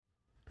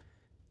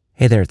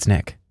Hey there, it's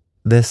Nick.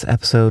 This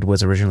episode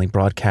was originally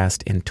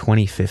broadcast in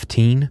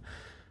 2015.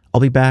 I'll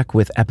be back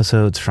with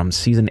episodes from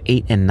season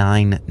 8 and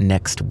 9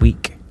 next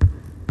week.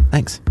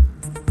 Thanks.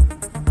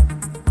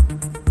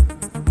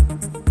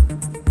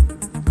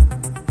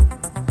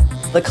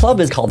 The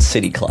club is called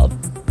City Club.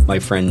 My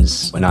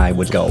friends and I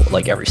would go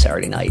like every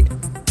Saturday night.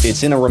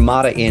 It's in a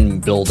Ramada Inn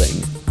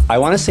building. I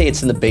want to say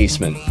it's in the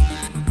basement.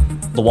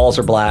 The walls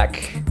are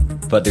black,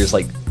 but there's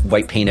like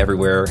white paint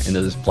everywhere and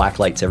there's black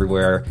lights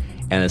everywhere.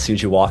 And as soon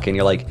as you walk in,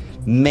 you're like,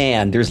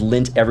 man, there's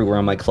lint everywhere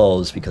on my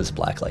clothes because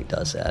black light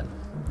does that.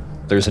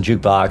 There's a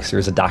jukebox,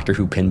 there's a Doctor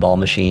Who pinball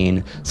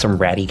machine, some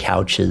ratty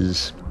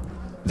couches.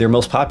 Their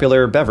most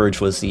popular beverage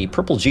was the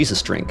Purple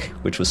Jesus drink,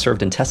 which was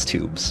served in test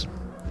tubes.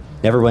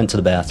 Never went to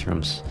the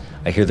bathrooms.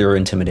 I hear they were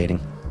intimidating.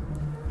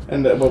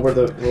 And what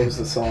was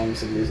the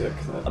songs and music?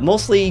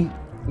 Mostly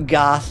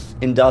goth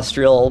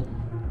industrial,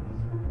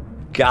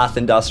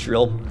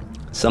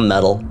 some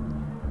metal,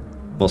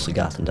 mostly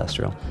goth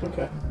industrial.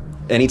 Okay.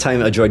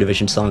 Anytime a Joy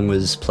Division song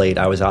was played,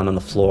 I was out on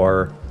the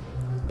floor.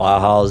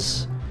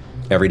 Bauhaus,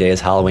 Every Day is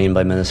Halloween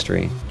by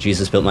Ministry.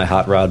 Jesus Built My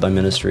Hot Rod by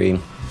Ministry.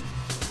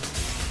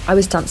 I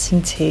was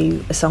dancing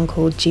to a song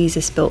called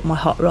Jesus Built My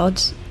Hot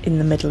Rod in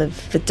the middle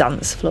of the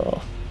dance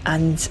floor.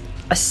 And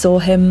I saw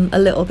him a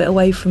little bit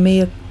away from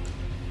me.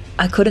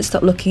 I couldn't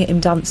stop looking at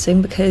him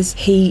dancing because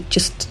he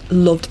just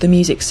loved the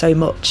music so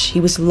much. He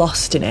was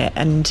lost in it.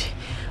 And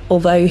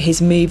although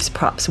his moves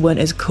perhaps weren't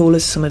as cool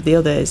as some of the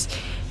others,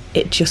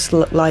 it just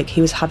looked like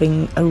he was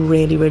having a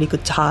really, really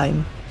good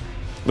time.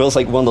 It was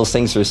like one of those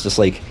things where it's just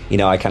like,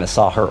 I kind of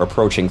saw her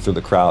approaching through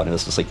the crowd, and it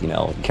was just like, you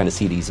kind of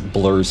see these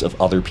blurs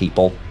of other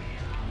people,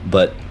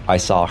 but I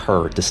saw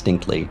her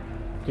distinctly. Do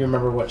you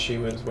remember what she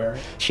was wearing?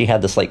 She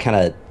had this like kind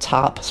of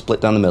top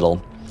split down the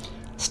middle,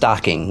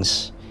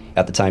 stockings.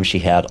 At the time she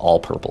had all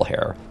purple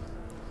hair,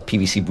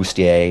 PVC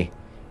bustier,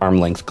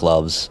 arm-length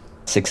gloves,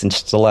 6-inch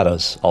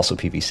stilettos, also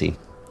PVC,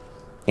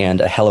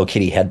 and a Hello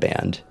Kitty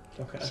headband.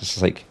 Okay. So it's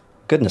just like,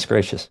 goodness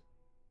gracious.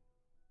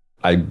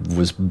 I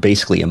was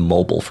basically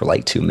immobile for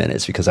like 2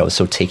 minutes because I was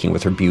so taken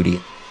with her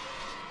beauty.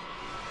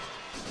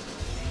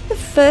 The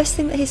first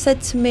thing that he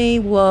said to me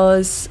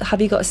was,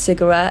 "Have you got a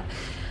cigarette?"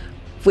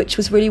 Which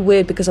was really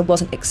weird because I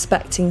wasn't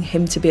expecting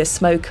him to be a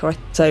smoker.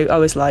 So I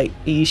was like,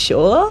 "Are you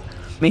sure?"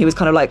 He was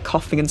kind of like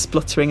coughing and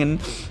spluttering, and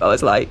I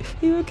was like,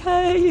 "Are you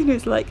okay?" And he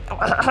was like,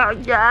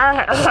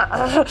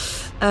 "Yeah."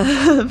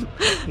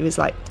 He was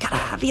like, "Can I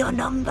have your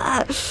number?"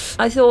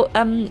 I thought,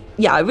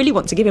 yeah, I really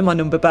want to give him my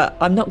number, but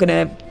I'm not going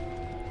to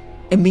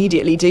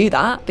immediately do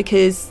that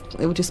because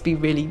it would just be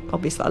really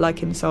obvious that I like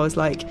him. So I was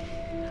like,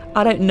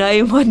 "I don't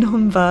know my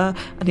number."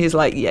 And he was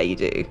like, "Yeah, you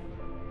do."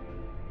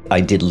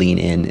 I did lean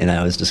in and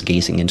I was just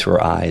gazing into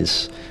her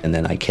eyes, and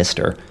then I kissed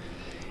her,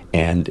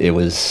 and it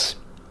was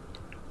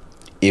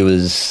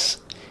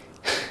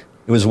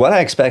what I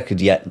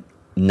expected, yet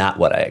not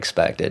what I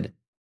expected.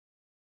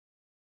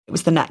 It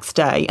was the next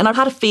day, and I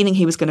had a feeling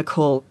he was going to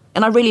call,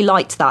 and I really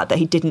liked that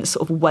he didn't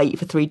sort of wait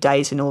for 3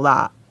 days and all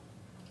that.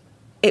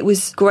 It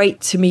was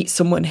great to meet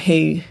someone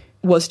who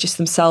was just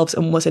themselves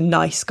and was a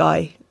nice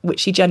guy,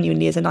 which he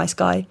genuinely is a nice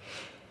guy.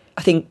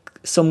 I think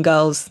some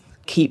girls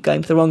keep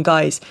going for the wrong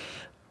guys,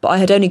 but I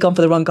had only gone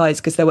for the wrong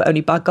guys because there were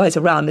only bad guys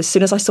around. As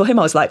soon as I saw him,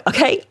 I was like,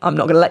 okay, I'm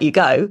not going to let you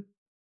go.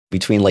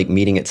 Between like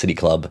meeting at City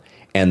Club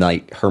and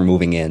like her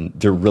moving in,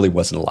 there really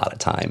wasn't a lot of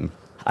time.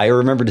 I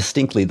remember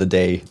distinctly the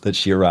day that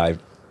she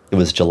arrived. It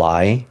was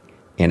July,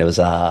 and it was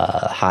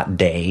a hot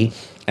day.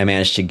 I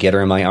managed to get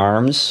her in my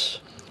arms,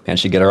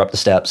 managed to get her up the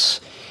steps,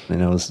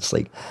 and I was just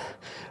like,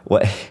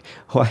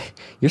 why,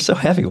 you're so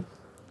heavy.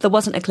 There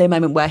wasn't a clear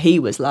moment where he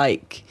was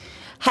like,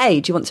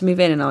 "Hey, do you want to move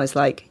in?" And I was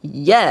like,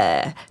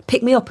 "Yeah,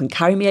 pick me up and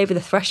carry me over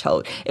the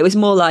threshold." It was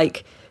more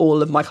like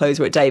all of my clothes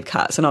were at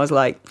Davecat's, and I was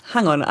like,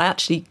 hang on, I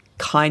actually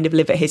kind of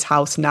live at his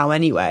house now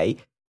anyway.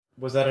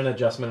 Was that an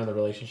adjustment in the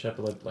relationship,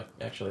 like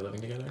actually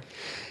living together?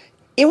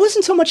 It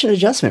wasn't so much an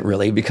adjustment,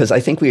 really, because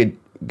I think we had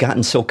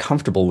gotten so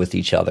comfortable with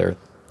each other.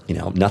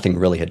 Nothing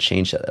really had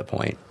changed at that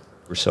point.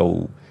 We're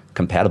so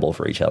compatible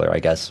for each other, I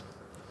guess.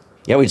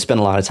 Yeah, we'd spend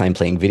a lot of time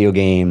playing video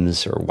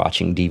games or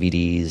watching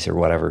DVDs or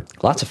whatever.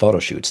 Lots of photo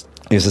shoots.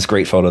 There's this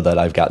great photo that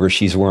I've got where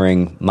she's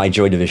wearing my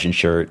Joy Division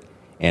shirt,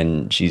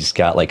 and she's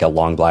got like a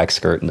long black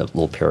skirt and a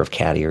little pair of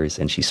cat ears,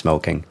 and she's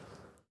smoking.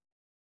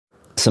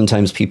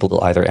 Sometimes people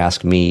will either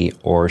ask me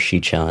or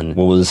Shi-chan,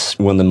 what was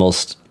one of the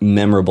most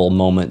memorable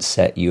moments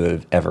that you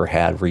have ever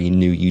had where you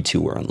knew you two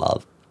were in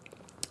love?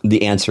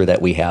 The answer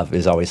that we have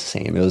is always the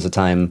same. It was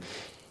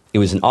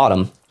in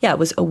autumn. Yeah, it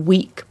was a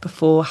week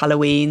before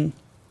Halloween.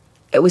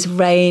 It was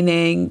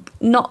raining,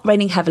 not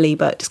raining heavily,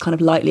 but just kind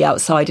of lightly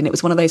outside. And it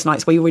was one of those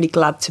nights where you're really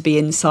glad to be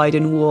inside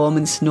and warm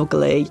and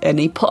snuggly. And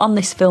he put on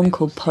this film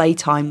called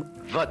Playtime.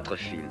 Votre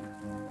film.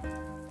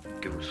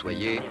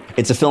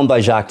 It's a film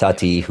by Jacques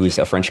Tati, who's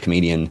a French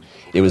comedian.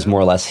 It was more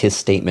or less his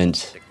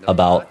statement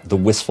about the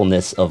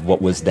wistfulness of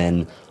what was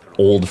then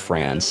old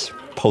France,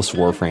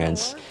 post-war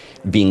France,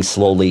 being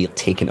slowly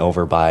taken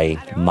over by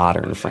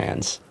modern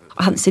France.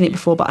 I hadn't seen it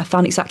before, but I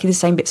found exactly the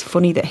same bits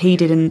funny that he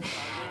did, and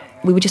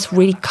we were just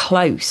really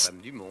close.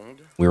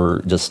 We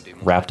were just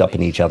wrapped up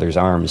in each other's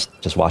arms,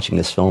 just watching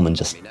this film and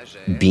just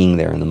being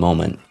there in the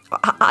moment.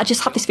 I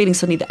just had this feeling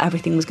suddenly that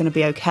everything was going to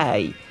be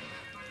okay.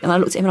 And I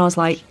looked at him and I was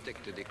like,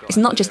 it's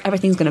not just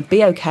everything's going to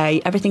be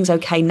okay, everything's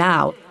okay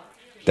now.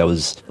 That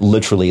was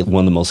literally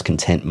one of the most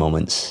content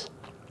moments,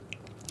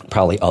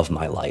 probably, of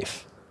my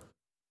life.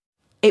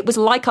 It was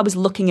like I was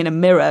looking in a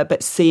mirror,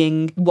 but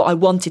seeing what I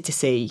wanted to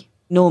see.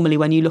 Normally,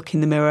 when you look in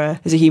the mirror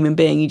as a human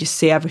being, you just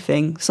see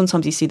everything.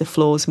 Sometimes you see the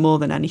flaws more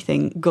than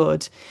anything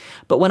good.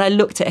 But when I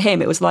looked at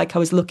him, it was like I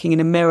was looking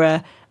in a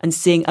mirror and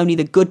seeing only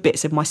the good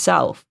bits of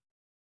myself.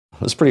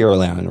 It was pretty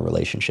early on in a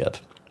relationship.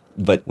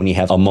 But when you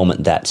have a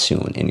moment that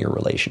soon in your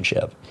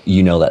relationship,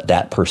 you know that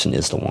that person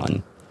is the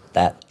one.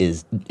 That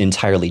is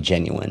entirely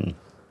genuine.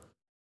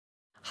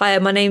 Hi,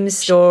 my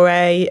name's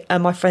Sidore,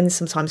 and my friends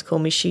sometimes call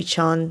me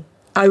Shu-chan.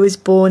 I was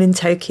born in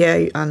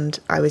Tokyo and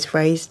I was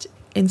raised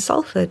in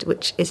Salford,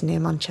 which is near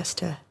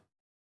Manchester.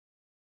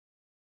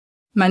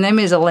 My name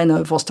is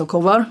Elena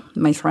Vostokova.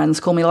 My friends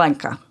call me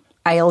Lenka.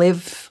 I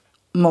live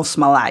most of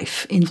my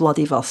life in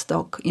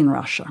Vladivostok in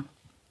Russia.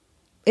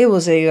 It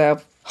was a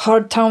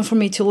hard town for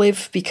me to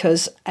live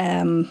because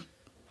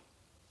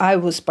I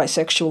was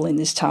bisexual in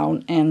this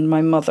town and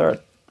my mother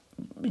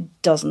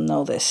doesn't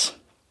know this.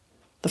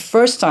 The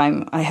first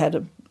time I had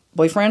a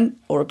boyfriend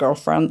or a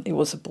girlfriend, it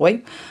was a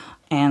boy,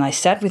 and I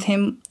sat with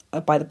him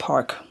by the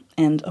park,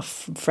 and a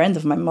friend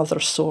of my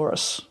mother saw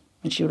us,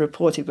 and she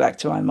reported back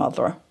to my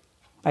mother.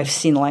 I've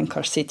seen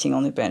Lenka sitting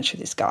on the bench with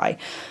this guy.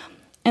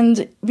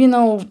 And, you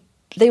know,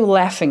 they were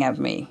laughing at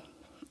me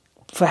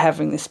for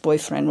having this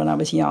boyfriend when I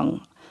was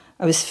young.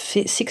 I was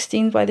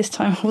 16 by this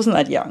time. I wasn't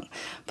that young.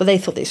 But they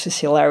thought this was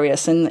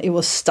hilarious, and it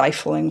was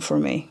stifling for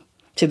me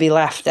to be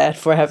laughed at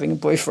for having a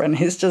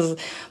boyfriend. It's just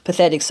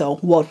pathetic. So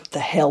what the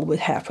hell would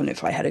happen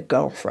if I had a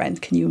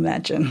girlfriend? Can you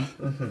imagine?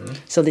 Mm-hmm.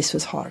 So this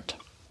was hard.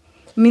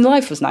 I mean,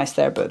 life was nice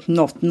there, but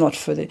not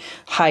for the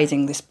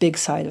hiding this big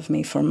side of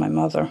me from my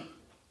mother.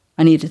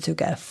 I needed to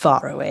get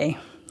far away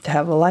to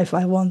have a life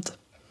I want.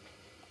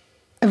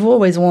 I've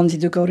always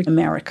wanted to go to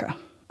America.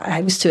 I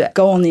used to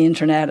go on the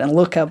internet and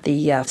look up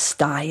the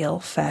style,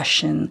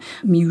 fashion,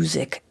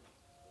 music.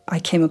 I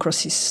came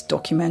across this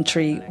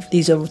documentary,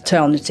 these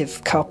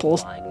alternative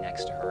couples.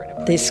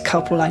 This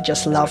couple, I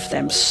just love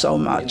them so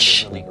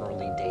much. Really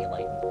early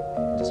daylight,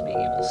 just being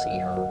able to see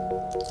her,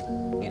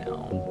 you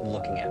know,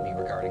 looking at me,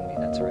 regarding me,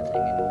 that sort of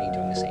thing, and me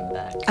doing the same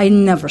back. I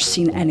never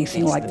seen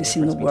anything like this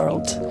in the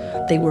world.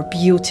 They were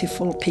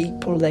beautiful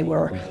people, they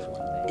were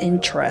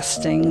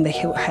interesting, they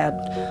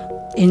had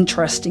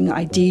interesting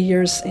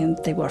ideas, and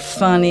they were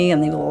funny,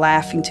 and they were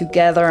laughing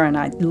together, and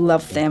I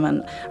loved them,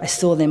 and I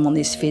saw them on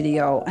this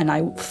video, and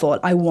I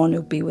thought, I want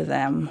to be with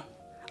them.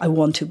 I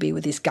want to be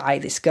with this guy,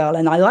 this girl,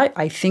 and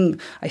I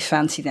think I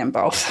fancy them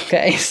both,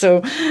 okay?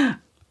 So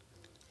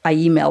I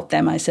emailed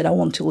them, I said, I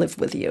want to live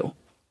with you.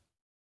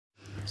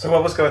 So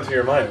what was going through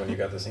your mind when you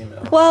got this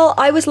email? Well,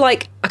 I was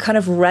like, I kind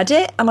of read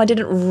it, and I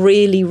didn't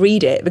really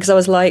read it, because I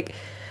was like,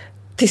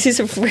 this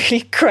is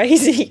really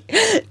crazy.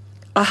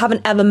 I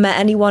haven't ever met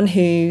anyone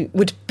who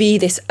would be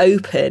this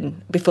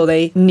open before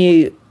they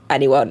knew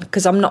anyone,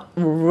 because I'm not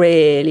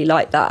really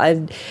like that.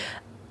 And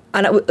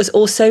I was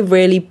also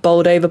really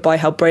bowled over by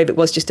how brave it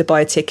was just to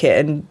buy a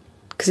ticket, and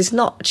because it's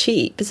not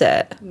cheap, is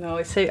it? No,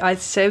 I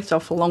saved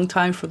off a long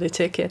time for the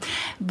ticket.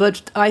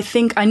 But I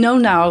think I know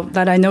now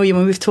that I know you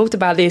when we've talked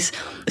about this.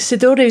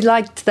 Sidore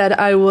liked that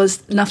I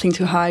was nothing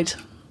to hide.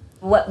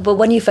 But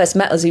when you first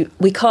met us,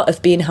 we can't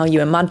have been how you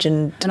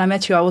imagined. When I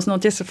met you, I was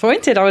not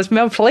disappointed. I was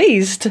more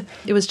pleased.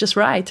 It was just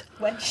right.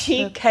 When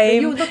she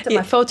came... You looked at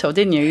my photo,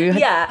 didn't you?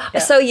 Yeah.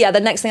 So, the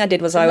next thing I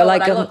did was I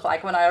looked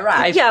like when I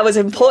arrived. Yeah, it was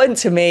important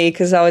to me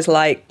because I was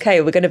like,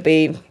 okay, we're going to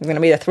be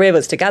the three of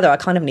us together. I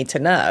kind of need to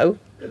know.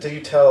 Did you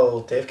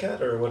tell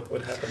Davecat, or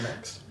what happened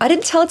next? I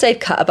didn't tell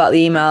Davecat about the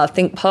email, I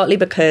think partly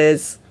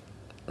because...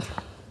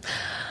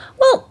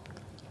 Well,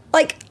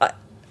 like,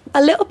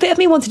 a little bit of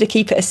me wanted to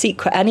keep it a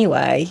secret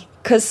anyway,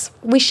 because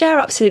we share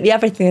absolutely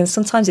everything, and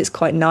sometimes it's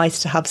quite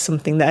nice to have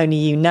something that only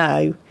you know.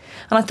 And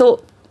I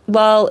thought,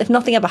 well, if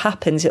nothing ever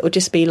happens, it will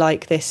just be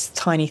like this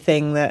tiny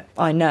thing that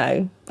I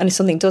know. And if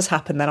something does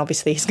happen, then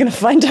obviously he's going to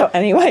find out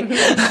anyway.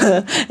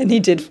 And he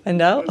did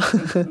find out.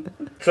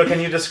 So can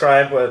you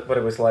describe what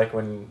it was like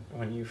when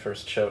you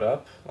first showed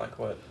up? Like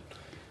what?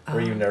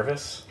 Were you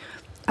nervous?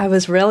 I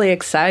was really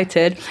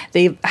excited.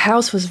 The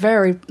house was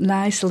very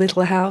nice, a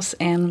little house,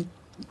 and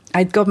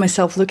I'd got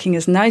myself looking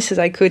as nice as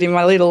I could in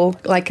my little,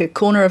 like a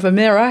corner of a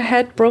mirror I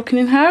had broken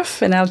in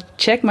half, and I'll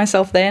check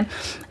myself then.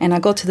 And I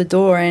got to the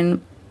door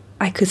and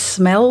I could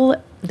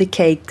smell the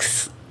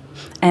cakes,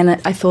 and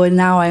I thought,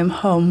 now I am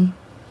home.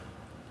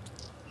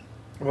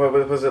 What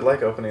was it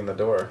like opening the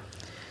door?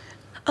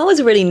 I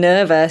was really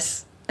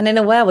nervous, and in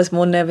a way I was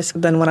more nervous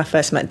than when I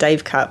first met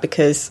Davecat,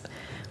 because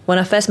when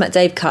I first met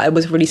Davecat it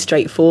was really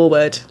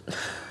straightforward.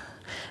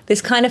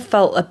 This kind of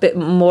felt a bit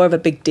more of a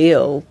big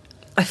deal.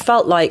 I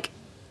felt like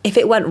if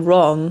it went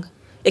wrong,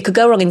 it could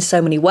go wrong in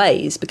so many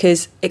ways,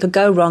 because it could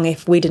go wrong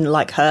if we didn't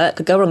like her, it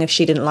could go wrong if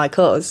she didn't like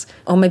us,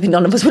 or maybe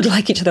none of us would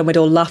like each other and we'd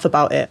all laugh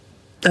about it.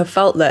 I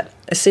felt that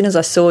as soon as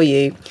I saw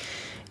you,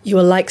 you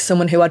were like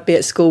someone who I'd be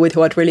at school with,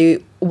 who I'd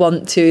really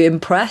want to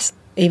impress.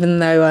 Even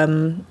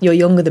though you're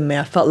younger than me,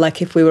 I felt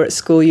like if we were at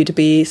school, you'd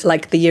be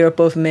like the year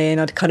above me, and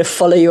I'd kind of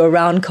follow you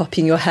around,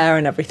 copying your hair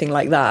and everything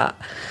like that.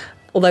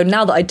 Although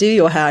now that I do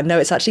your hair, I know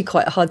it's actually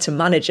quite hard to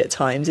manage at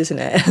times, isn't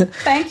it?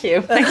 Thank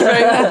you. Thank you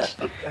very much.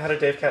 How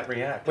did Davecat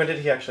react? When did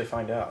he actually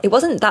find out? It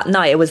wasn't that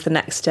night, it was the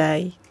next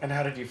day. And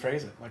how did you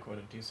phrase it? Like, what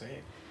did you say?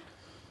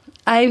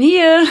 I'm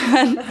here.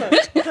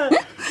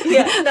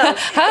 Yeah, no.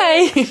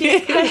 Hi.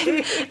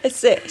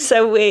 That's it.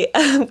 So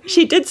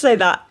she did say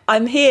that.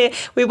 I'm here.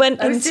 We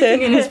went I was into...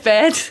 sitting in his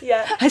bed.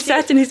 Yeah. I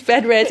sat in his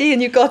bed ready,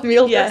 and you got me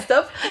all Yeah. dressed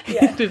up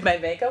Yeah. with my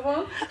makeup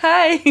on.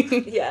 Hi.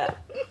 Yeah.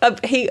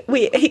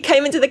 He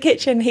came into the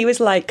kitchen. He was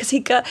like, because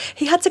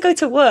he had to go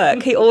to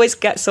work. He always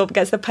gets up,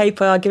 gets the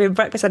paper. I give him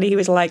breakfast, and he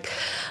was like,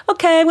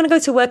 "Okay, I'm going to go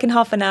to work in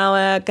half an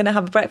hour. Going to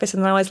have a breakfast."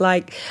 And I was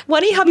like, "Why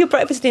don't you have your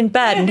breakfast in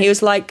bed?" And he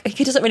was like,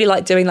 he doesn't really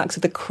like doing that because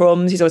of the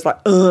crumbs. He's always like,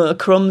 "Ugh,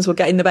 crumbs will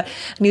get in the bed."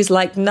 And he was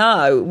like,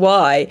 "No,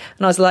 why?"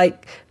 And I was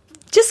like,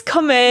 "Just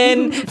come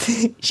in."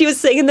 She was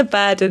sitting in the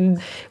bed,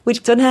 and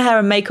we'd done her hair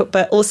and makeup,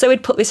 but also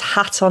we'd put this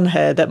hat on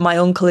her that my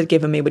uncle had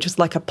given me, which was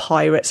like a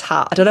pirate's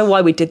hat. I don't know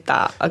why we did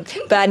that.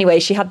 But anyway,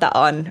 she had that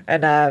on,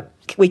 and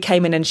we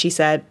came in and she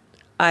said,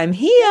 "I'm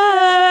here."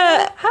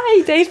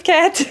 "Hi,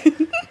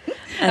 Davecat."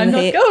 I'm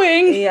not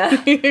going.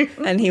 Yeah.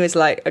 And he was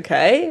like,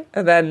 "Okay."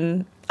 And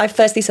then I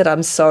firstly said,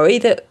 "I'm sorry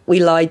that we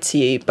lied to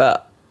you,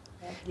 but..."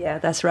 Yeah,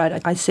 that's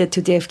right. I said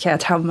to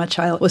Davecat how much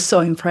I was so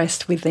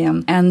impressed with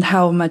them and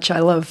how much I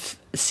love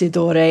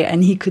Sidore,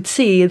 and he could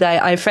see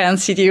that I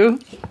fancied you.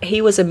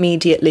 He was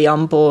immediately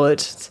on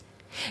board.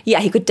 Yeah,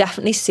 he could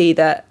definitely see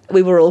that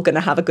we were all going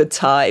to have a good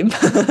time.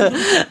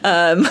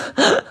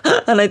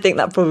 And I think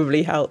that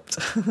probably helped.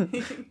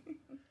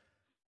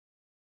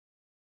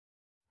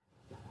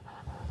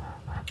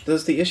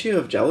 Does the issue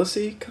of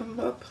jealousy come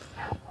up?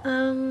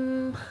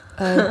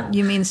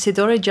 You mean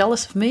Sidore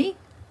jealous of me?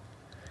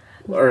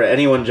 Or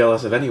anyone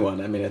jealous of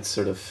anyone? I mean, it's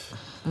sort of...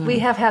 We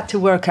have had to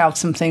work out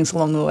some things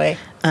along the way.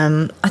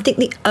 I think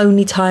the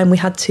only time we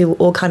had to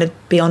all kind of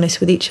be honest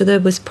with each other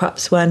was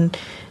perhaps when,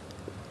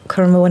 I can't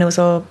remember when it was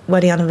our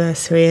wedding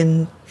anniversary,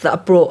 and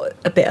that brought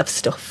a bit of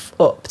stuff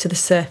up to the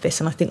surface,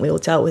 and I think we all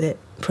dealt with it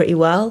pretty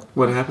well.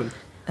 What happened?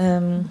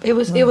 It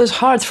was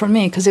hard for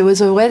me because it was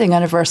a wedding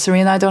anniversary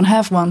and I don't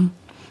have one.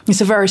 It's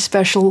a very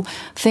special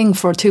thing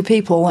for two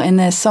people, and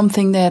there's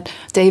something that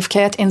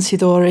Davecat and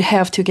Sidore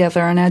have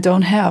together, and I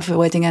don't have a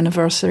wedding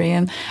anniversary.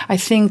 And I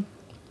think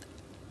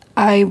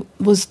I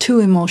was too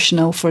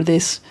emotional for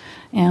this,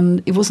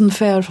 and it wasn't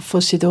fair for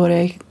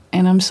Sidore.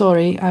 And I'm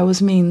sorry, I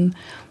was mean,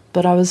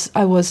 but I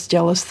was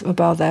jealous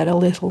about that a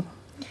little.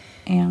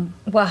 And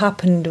What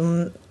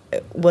happened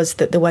was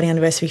that the wedding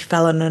anniversary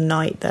fell on a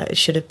night that it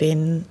should have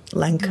been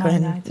Lenka My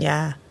and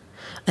night.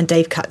 and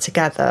Davecat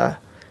together,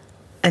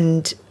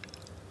 and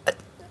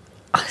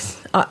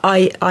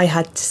I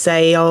had to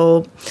say,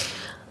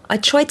 I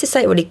tried to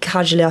say it really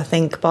casually, I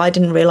think, but I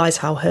didn't realise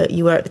how hurt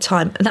you were at the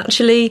time. And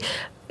actually,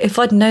 if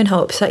I'd known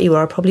how upset you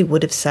were, I probably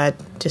would have said,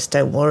 "Just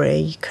don't worry,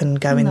 you can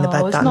go in the bed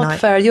that it's not night."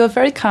 fair. You were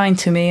very kind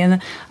to me,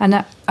 and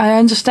I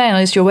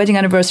understand it's your wedding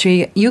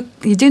anniversary. You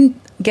didn't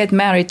get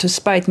married to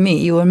spite me.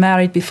 You were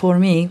married before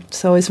me,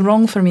 so it's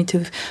wrong for me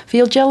to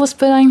feel jealous.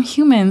 But I'm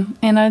human,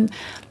 and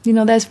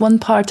there's one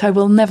part I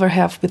will never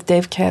have with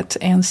Davecat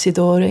and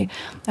Sidore.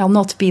 I'll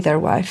not be their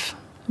wife.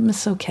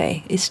 It's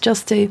okay. It's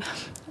just to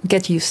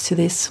get used to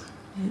this.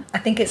 I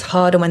think it's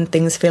harder when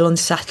things feel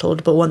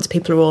unsettled, but once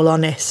people are all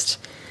honest,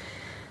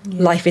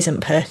 life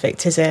isn't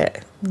perfect, is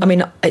it? I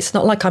mean, it's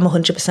not like I'm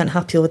 100%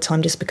 happy all the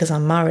time just because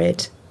I'm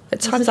married. At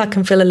times I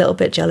can feel a little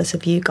bit jealous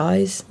of you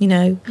guys,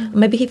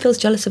 Maybe he feels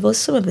jealous of us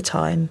some of the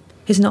time.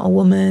 He's not a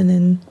woman,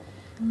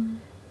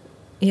 and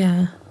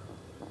yeah.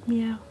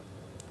 Yeah.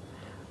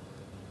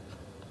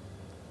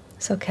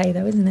 It's okay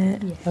though, isn't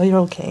it? Yeah, you're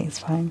okay. It's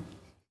fine.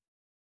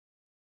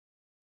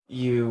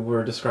 You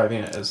were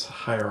describing it as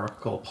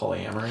hierarchical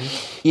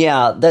polyamory.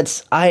 Yeah,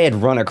 I had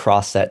run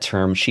across that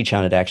term.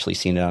 Shi-chan had actually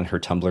seen it on her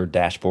Tumblr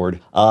dashboard.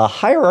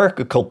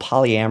 Hierarchical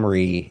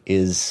polyamory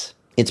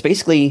it's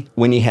basically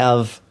when you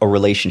have a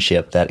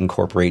relationship that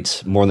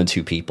incorporates more than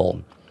two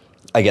people.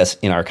 I guess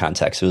in our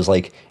context, it was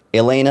like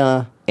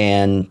Elena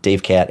and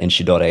Davecat and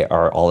Sidore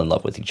are all in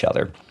love with each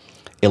other.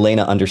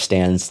 Elena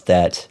understands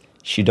that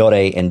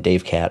Sidore and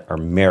Davecat are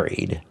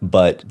married,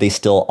 but they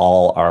still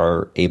all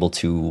are able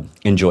to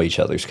enjoy each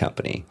other's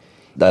company.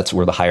 That's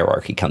where the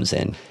hierarchy comes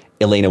in.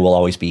 Elena will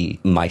always be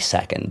my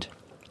second.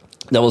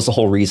 That was the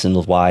whole reason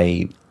of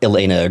why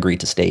Elena agreed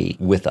to stay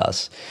with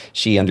us.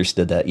 She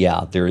understood that,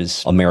 there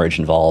is a marriage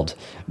involved,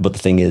 but the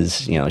thing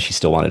is, she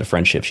still wanted a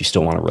friendship. She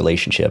still wanted a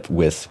relationship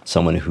with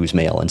someone who's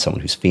male and someone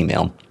who's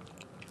female.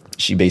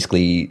 She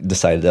basically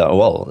decided that,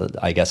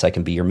 I guess I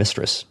can be your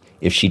mistress.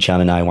 If Shi-chan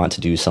and I want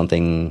to do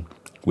something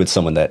with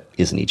someone that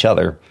isn't each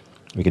other,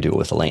 we could do it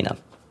with Elena.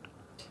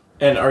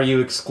 And are you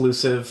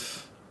exclusive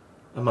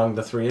among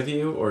the three of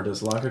you, or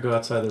does Lanka go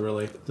outside the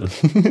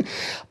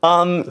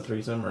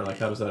threesome, or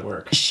how does that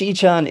work?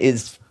 Shi-chan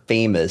is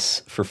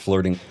famous for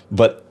flirting,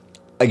 but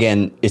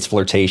again, it's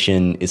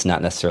flirtation. It's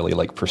not necessarily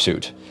like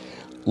pursuit.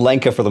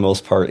 Lenka, for the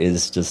most part,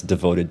 is just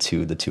devoted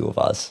to the two of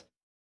us.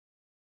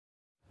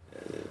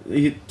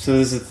 So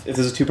if this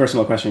is too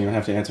personal a question, you don't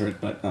have to answer it.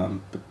 But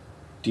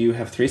do you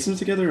have threesomes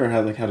together, or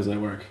how does that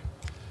work?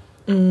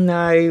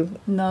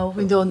 No,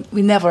 we don't.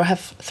 We never have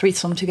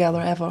threesome together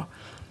ever.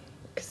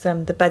 Because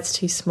the bed's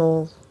too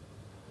small.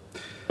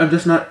 I'm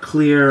just not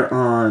clear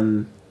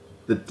on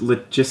the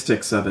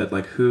logistics of it.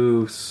 Like,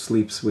 who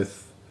sleeps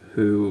with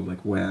who, like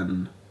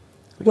when?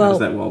 Like, how does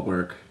that all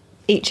work?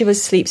 Each of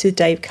us sleeps with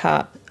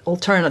Davecat.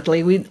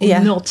 Alternately, we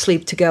not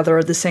sleep together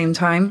at the same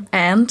time.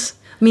 And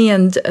me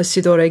and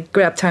Sidore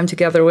grab time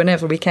together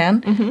whenever we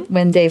can. Mm-hmm.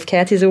 When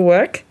Davecat is at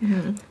work.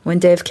 Mm-hmm. When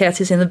Davecat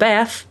is in the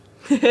bath.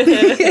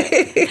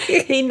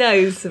 He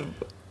knows.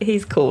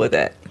 He's cool with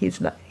it. He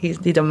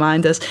don't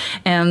mind us.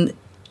 And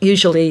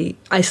usually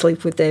I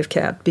sleep with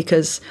Davecat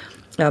because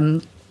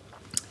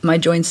my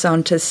joints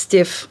sound as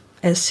stiff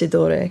as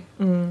Sidore.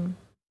 Mm.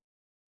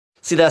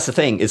 See, that's the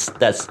thing.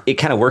 It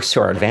kind of works to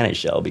our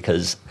advantage, though,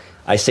 because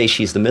I say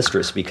she's the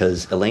mistress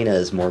because Elena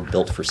is more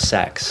built for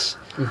sex,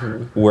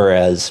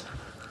 whereas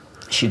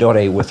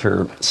Sidore, with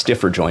her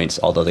stiffer joints,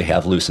 although they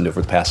have loosened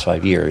over the past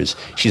 5 years,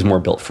 she's more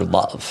built for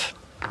love.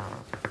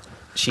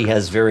 She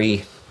has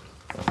very,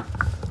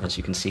 as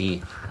you can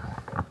see,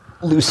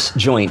 loose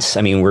joints.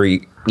 I mean, where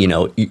you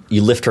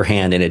lift her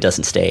hand and it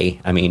doesn't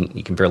stay. I mean,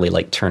 you can barely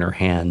like turn her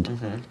hand.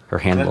 Mm-hmm. Her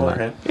hand will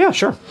not. Yeah,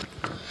 sure.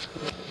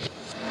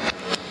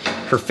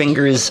 Her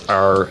fingers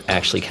are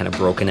actually kind of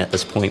broken at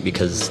this point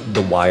because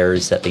the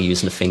wires that they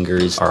use in the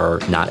fingers are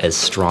not as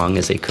strong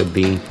as they could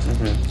be.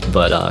 Mm-hmm.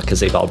 But because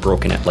they've all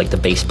broken at like the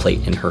base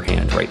plate in her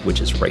hand, right, which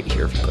is right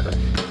here. If you put her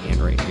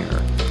hand right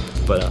here.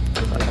 But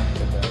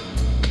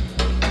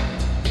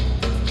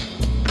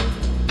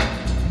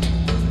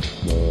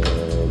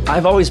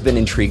I've always been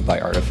intrigued by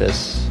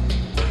artifice.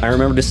 I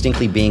remember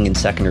distinctly being in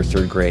 2nd or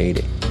 3rd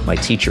grade. My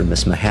teacher,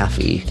 Miss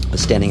Mahaffey,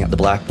 was standing at the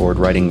blackboard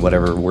writing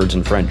whatever words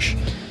in French.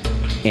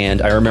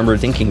 And I remember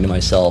thinking to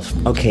myself,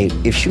 okay,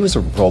 if she was a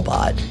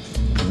robot,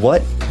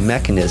 what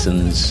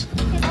mechanisms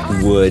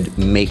would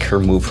make her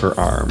move her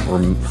arm or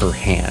her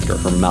hand or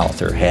her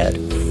mouth or head,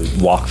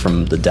 walk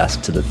from the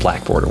desk to the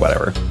blackboard or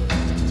whatever?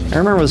 I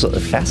remember I was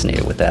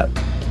fascinated with that.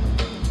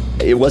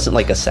 It wasn't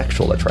like a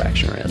sexual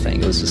attraction or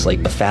anything. It was just like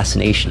a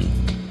fascination.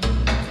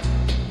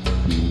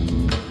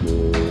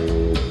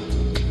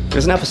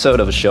 There's an episode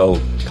of a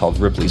show called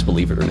Ripley's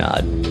Believe It or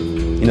Not.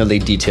 You know, they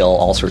detail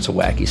all sorts of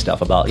wacky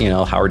stuff about,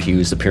 Howard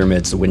Hughes, the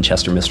pyramids, the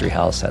Winchester Mystery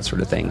House, that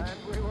sort of thing.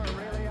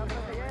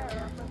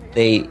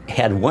 They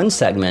had one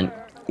segment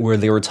where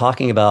they were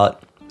talking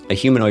about a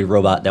humanoid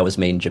robot that was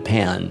made in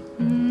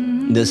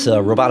Japan. This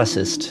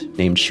roboticist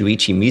named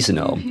Shuichi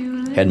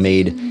Mizuno had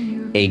made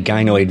a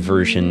gynoid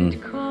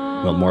version,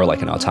 well, more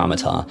like an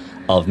automata,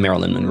 of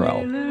Marilyn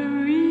Monroe.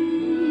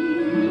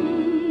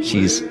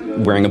 She's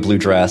wearing a blue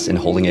dress and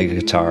holding a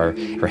guitar.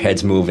 Her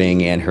head's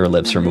moving and her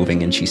lips are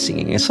moving and she's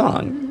singing a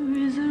song.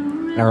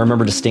 And I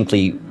remember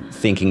distinctly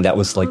thinking that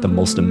was like the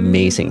most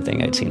amazing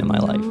thing I'd seen in my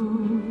life.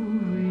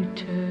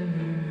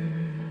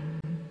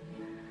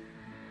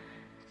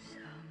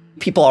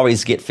 People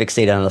always get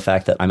fixated on the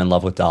fact that I'm in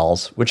love with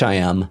dolls, which I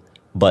am,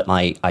 but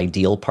my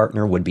ideal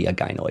partner would be a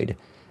gynoid.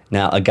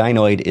 Now, a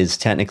gynoid is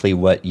technically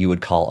what you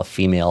would call a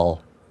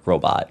female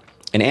robot.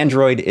 An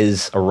android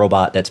is a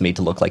robot that's made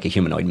to look like a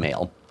humanoid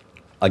male.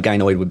 A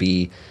gynoid would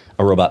be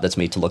a robot that's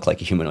made to look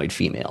like a humanoid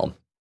female.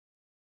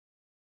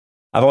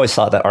 I've always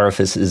thought that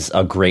artifice is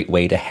a great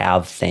way to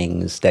have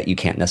things that you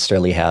can't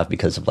necessarily have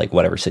because of like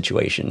whatever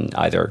situation.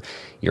 Either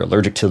you're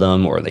allergic to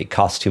them, or they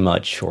cost too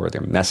much, or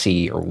they're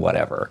messy, or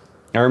whatever.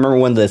 I remember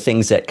one of the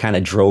things that kind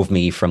of drove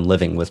me from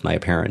living with my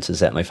parents is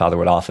that my father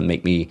would often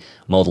make me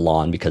mow the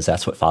lawn because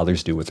that's what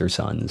fathers do with their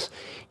sons.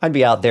 I'd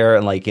be out there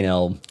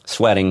and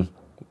sweating,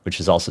 which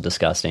is also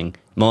disgusting,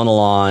 mowing the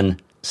lawn,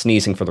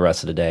 sneezing for the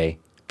rest of the day,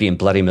 being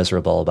bloody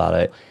miserable about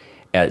it.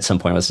 At some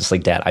point I was just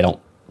like, Dad, I don't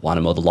want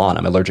to mow the lawn.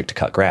 I'm allergic to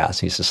cut grass.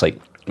 He's just like,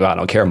 well, I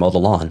don't care, mow the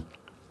lawn.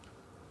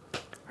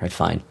 All right,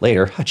 fine.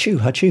 Later, hachoo,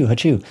 hachoo,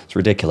 hachoo. It's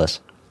ridiculous.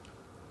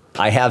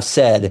 I have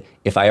said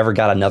if I ever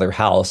got another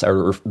house, I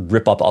would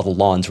rip up all the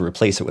lawns and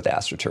replace it with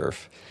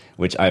AstroTurf,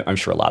 which I'm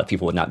sure a lot of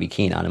people would not be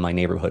keen on in my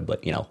neighborhood,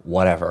 but,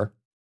 whatever.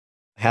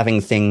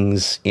 Having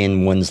things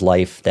in one's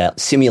life that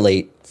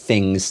simulate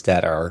things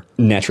that are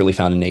naturally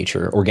found in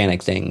nature,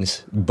 organic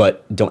things,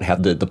 but don't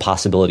have the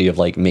possibility of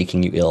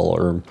making you ill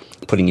or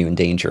putting you in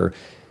danger.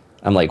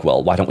 I'm like,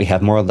 well, why don't we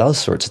have more of those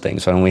sorts of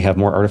things? Why don't we have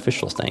more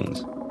artificial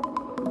things?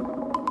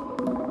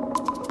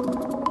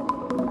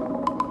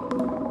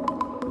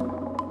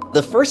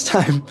 The first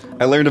time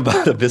I learned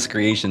about Abyss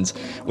Creations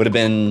would have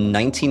been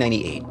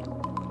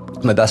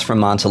 1998. My best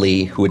friend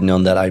Montalie, who had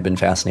known that I'd been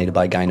fascinated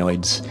by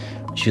gynoids,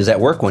 she was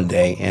at work one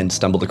day and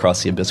stumbled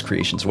across the Abyss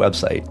Creations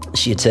website.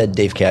 She had said,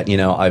 Davecat,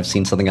 I've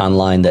seen something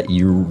online that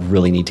you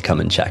really need to come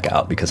and check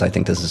out because I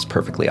think this is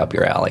perfectly up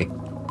your alley.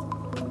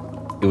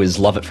 It was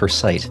love at first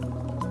sight.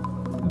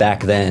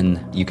 Back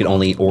then, you could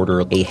only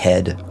order a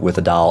head with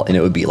a doll, and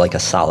it would be like a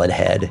solid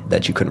head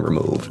that you couldn't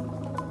remove.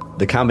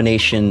 The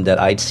combination that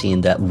I'd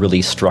seen that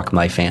really struck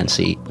my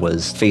fancy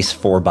was face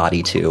 4,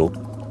 body 2,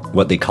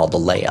 what they called the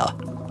Leia.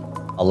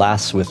 A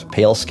lass with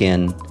pale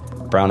skin,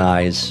 brown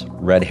eyes,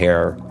 red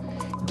hair,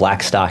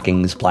 black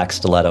stockings, black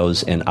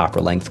stilettos, and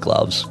opera-length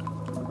gloves.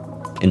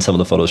 In some of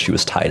the photos, she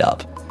was tied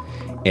up.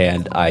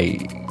 And I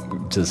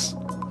just...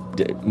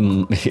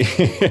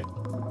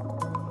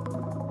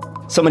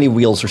 So many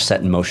wheels were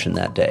set in motion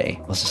that day.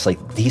 I was just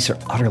like, these are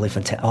utterly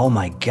fantastic. Oh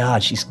my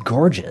God, she's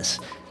gorgeous.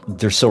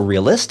 They're so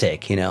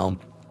realistic, you know.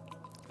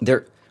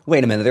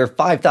 Wait a minute, they're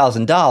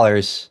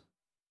 $5,000.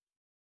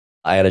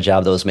 I had a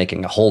job that was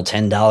making a whole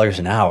 $10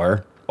 an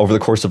hour. Over the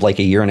course of like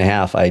a year and a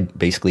half, I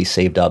basically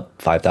saved up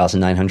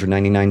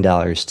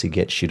 $5,999 to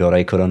get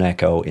Sidore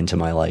Koroneko into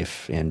my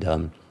life.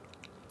 And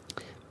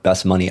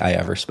best money I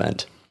ever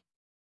spent.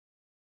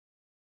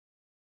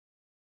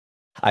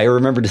 I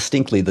remember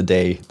distinctly the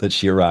day that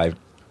she arrived.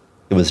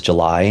 It was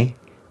July,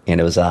 and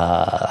it was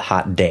a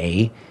hot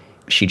day.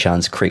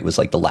 Shi-chan's crate was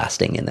like the last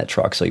thing in that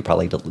truck, so he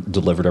probably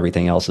delivered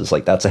everything else. It's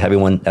like, that's a heavy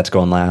one, that's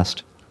going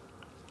last.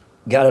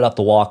 Got it up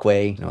the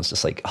walkway, and I was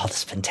just like, oh, this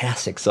is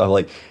fantastic. So I'm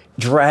like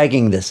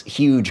dragging this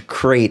huge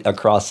crate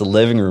across the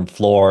living room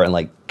floor and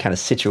like kind of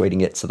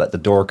situating it so that the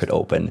door could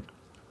open.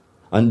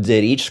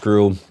 Undid each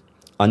screw,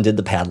 undid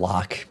the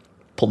padlock,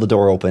 pulled the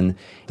door open.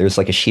 There's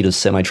like a sheet of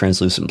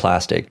semi-translucent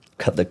plastic,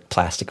 cut the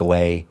plastic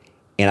away.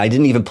 And I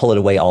didn't even pull it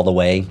away all the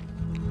way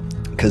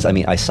because, I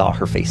mean, I saw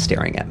her face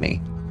staring at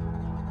me.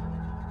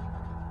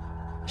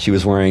 She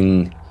was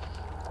wearing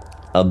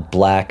a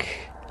black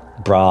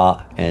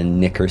bra and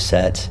knicker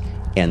set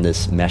and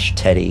this mesh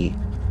teddy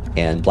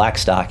and black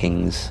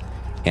stockings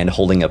and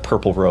holding a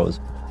purple rose.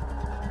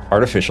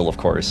 Artificial, of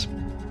course.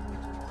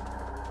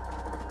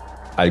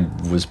 I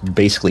was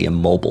basically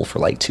immobile for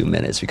like 2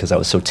 minutes because I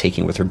was so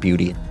taken with her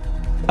beauty.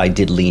 I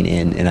did lean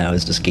in and I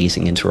was just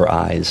gazing into her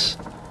eyes,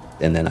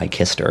 and then I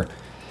kissed her.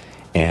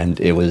 And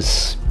it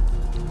was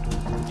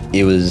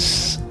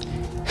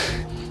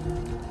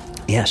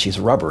yeah, she's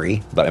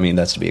rubbery, but I mean,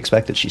 that's to be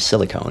expected. She's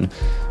silicone,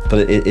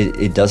 but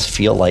it does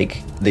feel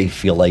like, they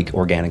feel like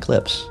organic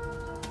lips.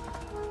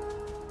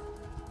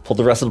 Pulled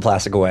the rest of the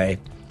plastic away,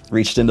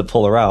 reached in to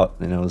pull her out,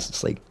 and I was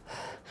just like,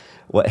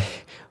 what?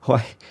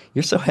 Why?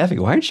 You're so heavy.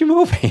 Why aren't you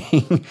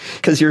moving?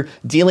 Because you're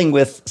dealing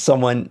with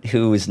someone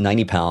who is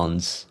 90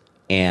 pounds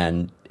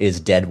and is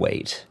dead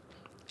weight.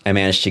 I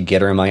managed to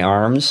get her in my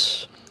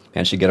arms,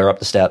 managed to get her up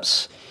the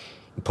steps,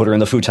 put her in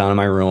the futon in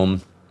my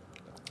room.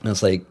 And I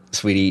was like,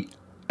 sweetie,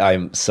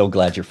 I'm so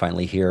glad you're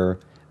finally here.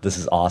 This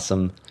is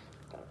awesome.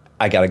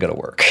 I got to go to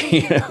work,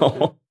 you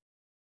know?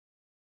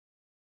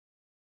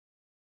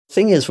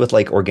 Thing is with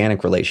like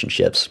organic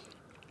relationships,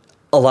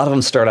 a lot of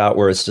them start out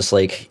where it's just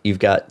like you've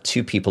got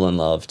two people in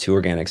love, two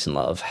organics in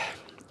love.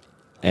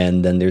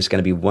 And then there's going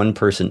to be one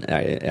person,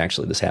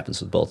 actually this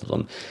happens with both of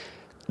them,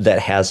 that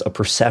has a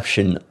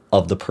perception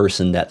of the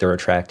person that they're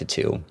attracted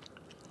to.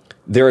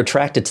 They're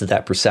attracted to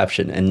that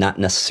perception and not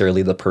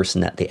necessarily the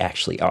person that they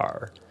actually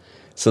are.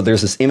 So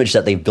there's this image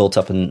that they've built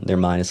up in their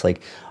mind. It's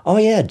like, oh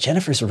yeah,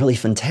 Jennifer's really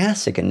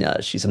fantastic and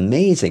she's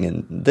amazing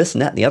and this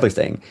and that and the other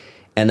thing.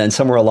 And then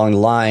somewhere along the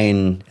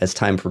line, as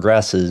time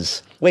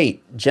progresses,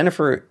 wait,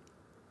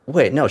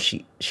 no,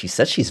 she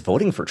said she's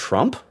voting for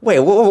Trump? Wait,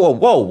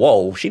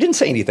 whoa. She didn't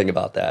say anything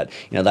about that.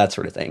 You know, that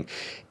sort of thing.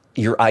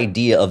 Your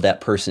idea of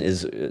that person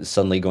is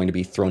suddenly going to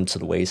be thrown to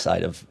the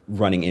wayside of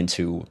running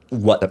into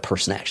what the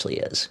person actually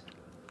is.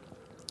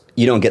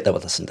 You don't get that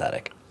with a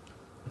synthetic.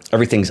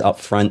 Everything's up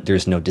front.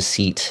 There's no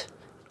deceit.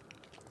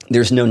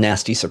 There's no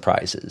nasty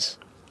surprises.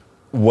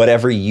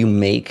 Whatever you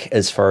make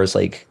as far as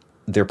like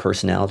their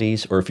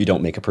personalities, or if you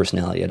don't make a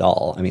personality at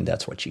all, I mean,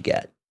 that's what you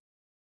get.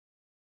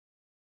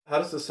 How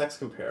does the sex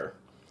compare?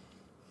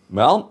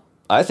 Well,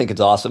 I think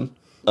it's awesome.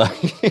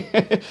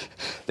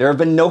 There have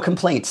been no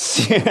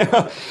complaints.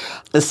 The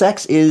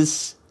sex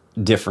is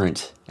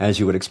different, as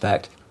you would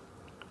expect.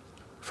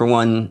 For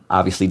one,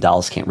 obviously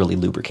dolls can't really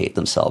lubricate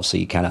themselves, so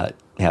you kind of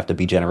have to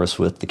be generous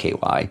with the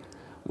KY,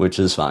 which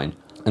is fine.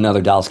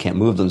 Another, dolls can't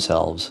move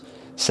themselves,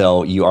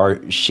 so you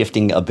are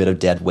shifting a bit of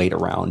dead weight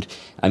around.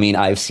 I mean,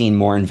 I've seen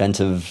more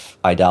inventive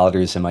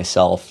idolaters than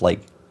myself,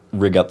 like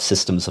rig up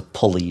systems of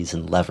pulleys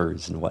and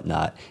levers and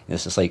whatnot. And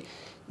it's just like,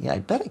 yeah, I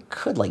bet I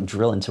could like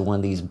drill into one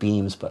of these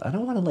beams, but I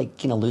don't want to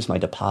like, lose my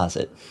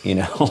deposit,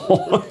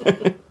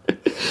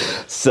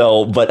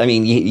 So, but I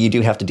mean, you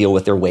do have to deal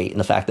with their weight and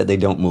the fact that they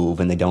don't move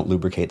and they don't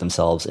lubricate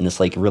themselves. And it's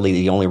like really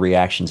the only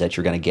reactions that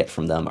you're going to get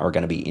from them are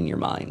going to be in your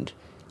mind.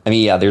 I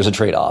mean, yeah, there's a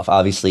trade-off.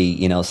 Obviously,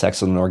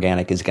 sex with an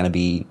organic is going to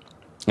be,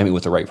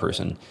 with the right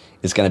person,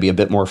 is going to be a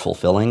bit more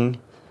fulfilling.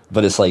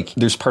 But it's like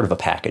there's part of a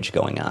package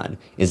going on.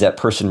 Is that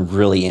person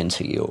really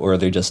into you, or are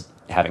they just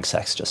having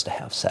sex just to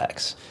have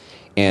sex?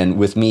 And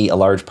with me, a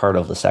large part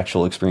of the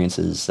sexual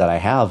experiences that I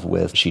have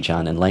with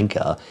Shi-chan and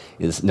Lenka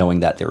is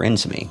knowing that they're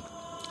into me.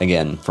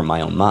 Again, from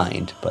my own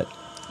mind, but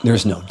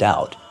there's no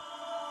doubt.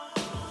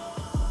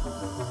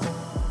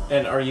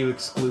 And are you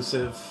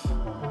exclusive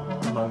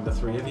among the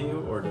three of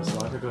you, or does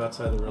Lenka go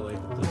outside the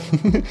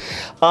relationship?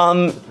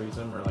 The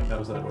threesome, or like how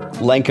does that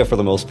work? Lenka, for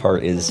the most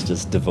part, is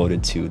just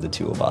devoted to the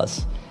two of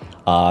us.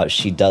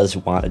 She does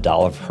want a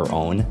doll of her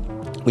own.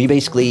 We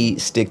basically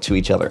stick to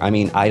each other. I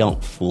mean, I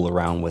don't fool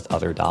around with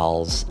other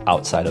dolls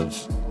outside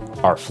of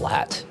our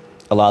flat.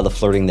 A lot of the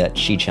flirting that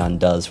Shi-chan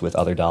does with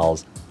other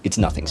dolls, it's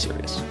nothing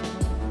serious.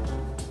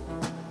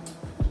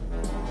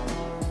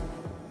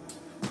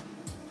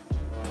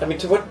 I mean,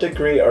 to what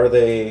degree are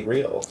they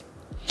real?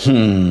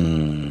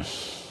 I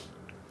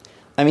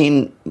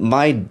mean,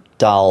 my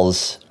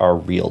dolls are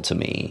real to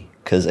me.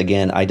 Because,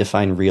 again, I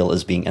define real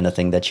as being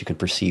anything that you can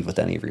perceive with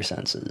any of your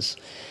senses.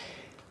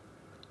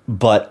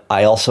 But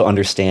I also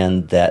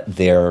understand that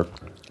they're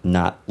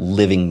not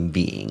living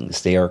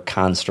beings. They are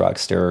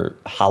constructs. They're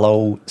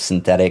hollow,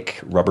 synthetic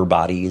rubber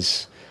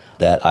bodies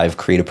that I've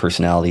created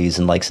personalities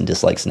and likes and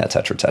dislikes and et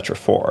cetera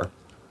for.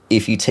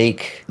 If you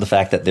take the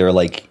fact that they're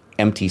like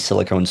empty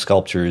silicone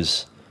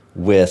sculptures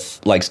with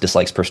likes,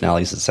 dislikes,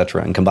 personalities,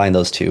 etc., and combine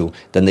those two,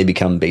 then they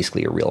become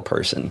basically a real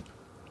person.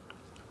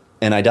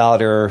 An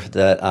idolater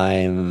that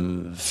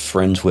I'm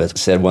friends with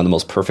said one of the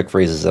most perfect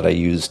phrases that I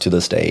use to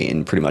this day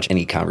in pretty much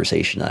any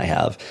conversation I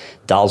have.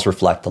 Dolls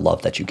reflect the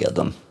love that you give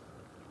them.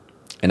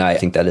 And I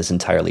think that is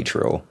entirely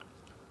true.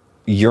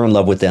 You're in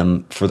love with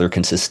them for their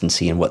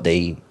consistency and what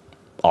they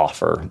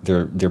offer,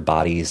 their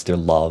bodies, their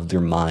love,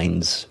 their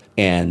minds.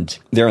 And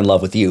they're in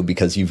love with you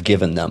because you've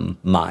given them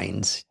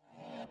minds.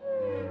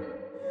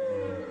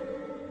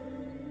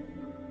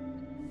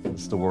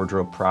 It's the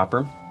wardrobe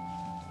proper.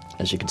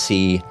 As you can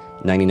see,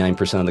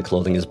 99% of the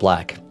clothing is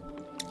black.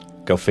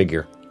 Go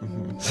figure.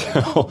 Mm-hmm.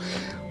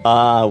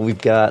 So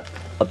we've got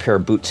a pair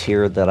of boots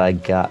here that I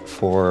got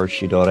for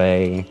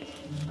Sidore.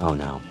 Oh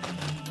no.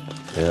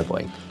 Oh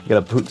boy. I got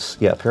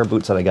a pair of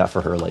boots that I got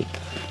for her like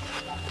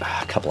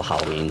a couple of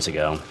Halloweens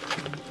ago.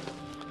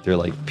 They're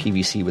like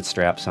PVC with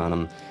straps on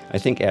them. I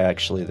think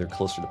actually they're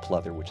closer to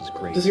pleather, which is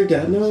great. Does your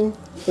dad know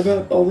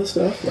about all this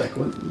stuff? Like,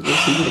 what's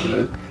he thinking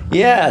of?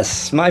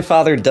 Yes, my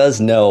father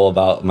does know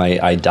about my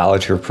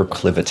idolater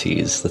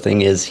proclivities. The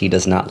thing is, he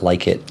does not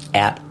like it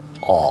at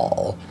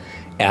all.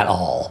 At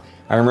all.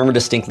 I remember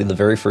distinctly the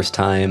very first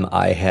time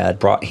I had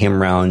brought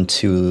him round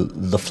to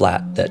the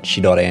flat that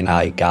Sidore and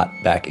I got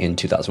back in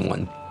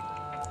 2001.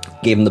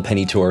 Gave him the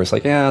penny tour. It's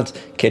like, yeah, it's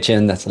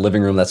kitchen, that's the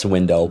living room, that's a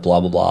window,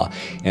 blah, blah, blah.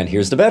 And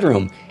here's the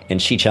bedroom.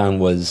 And Shi-chan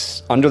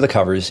was under the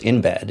covers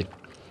in bed.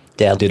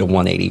 Dad did a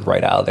 180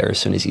 right out of there as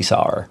soon as he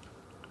saw her.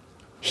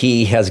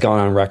 He has gone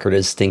on record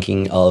as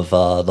thinking of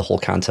the whole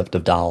concept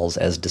of dolls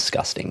as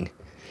disgusting.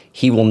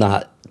 He will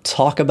not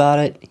talk about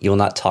it. He will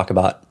not talk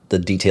about the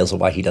details of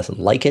why he doesn't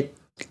like it.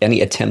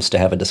 Any attempts to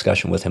have a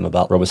discussion with him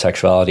about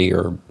homosexuality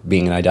or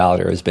being an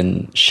idolater has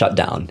been shut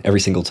down every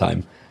single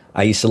time.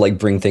 I used to like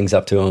bring things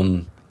up to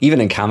him,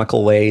 even in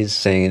comical ways,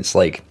 saying it's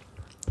like,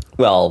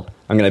 well,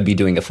 I'm going to be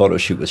doing a photo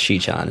shoot with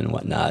Shi-chan and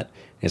whatnot.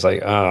 He's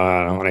like,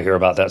 I don't want to hear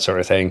about that sort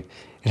of thing.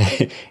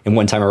 And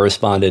one time I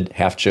responded,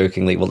 half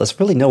jokingly, well, there's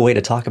really no way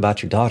to talk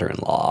about your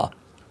daughter-in-law.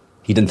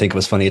 He didn't think it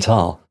was funny at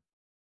all.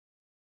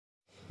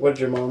 What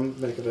did your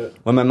mom make of it?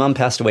 When my mom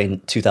passed away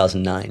in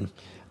 2009,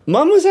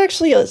 Mom was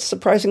actually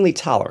surprisingly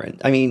tolerant.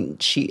 I mean,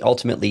 she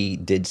ultimately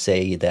did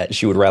say that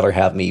she would rather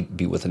have me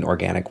be with an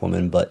organic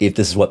woman, but if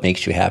this is what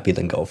makes you happy,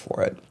 then go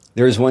for it.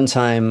 There was one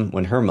time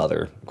when her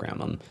mother,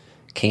 Grandma,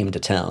 came to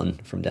town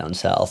from down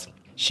south.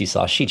 She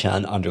saw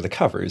Shi-chan under the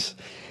covers.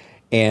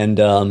 And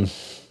the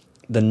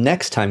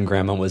next time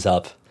Grandma was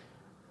up,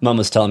 Mom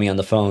was telling me on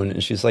the phone,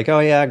 and she was like, oh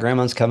yeah,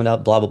 Grandma's coming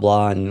up, blah, blah,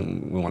 blah,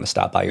 and we want to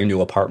stop by your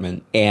new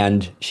apartment.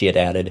 And she had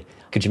added,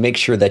 could you make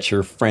sure that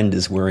your friend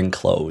is wearing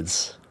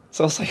clothes?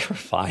 So I was like, we're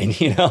fine,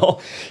 you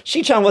know.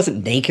 Shi-chan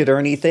wasn't naked or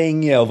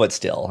anything, you know, but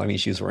still, I mean,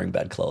 she was wearing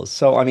bedclothes.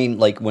 So, I mean,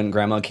 like, when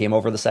Grandma came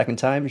over the second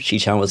time,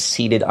 Shi-chan was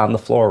seated on the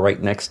floor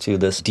right next to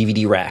this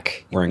DVD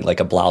rack, wearing, like,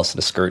 a blouse and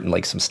a skirt and,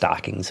 like, some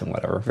stockings and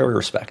whatever. Very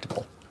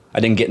respectable.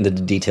 I didn't get into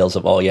the details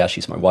of, oh, yeah,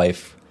 she's my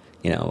wife.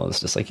 You know, I was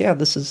just like, yeah,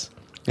 this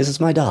is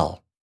my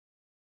doll.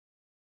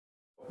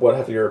 What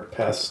have your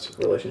past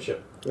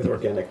relationship with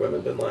organic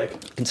women been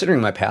like?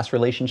 Considering my past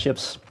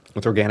relationships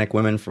with organic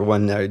women, for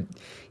one, they're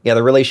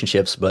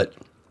relationships, but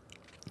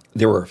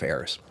there were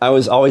affairs. I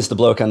was always the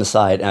bloke on the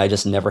side, and I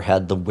just never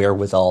had the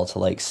wherewithal to,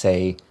 like,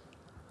 say,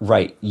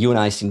 right, you and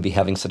I seem to be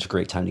having such a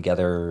great time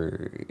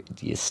together.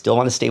 Do you still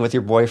want to stay with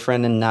your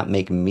boyfriend and not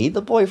make me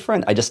the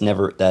boyfriend? I just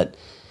never,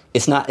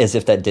 it's not as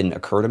if that didn't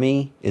occur to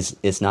me.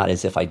 It's not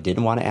as if I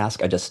didn't want to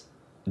ask. I just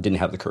didn't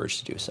have the courage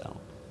to do so.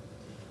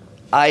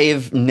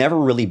 I've never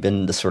really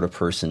been the sort of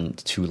person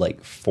to,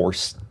 like,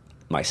 force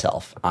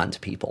myself onto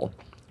people.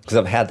 Because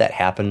I've had that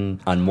happen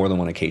on more than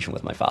one occasion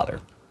with my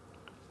father.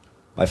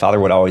 My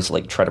father would always,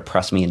 like, try to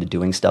press me into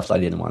doing stuff that I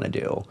didn't want to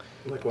do.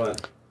 Like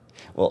what?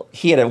 Well,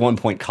 he had at one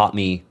point caught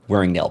me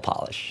wearing nail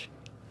polish.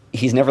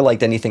 He's never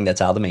liked anything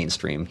that's out of the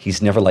mainstream.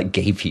 He's never liked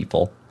gay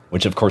people,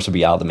 which of course would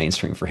be out of the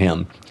mainstream for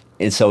him.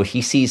 And so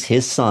he sees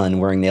his son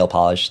wearing nail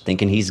polish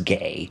thinking he's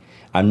gay.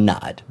 I'm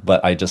not,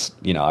 but I just,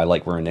 you know, I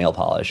like wearing nail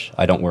polish.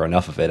 I don't wear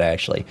enough of it,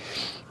 actually.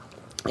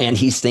 And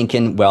he's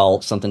thinking,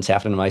 well, something's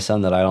happening to my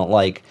son that I don't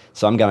like,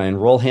 so I'm going to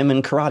enroll him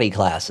in karate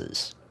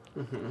classes.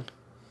 Mm-hmm.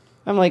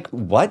 I'm like,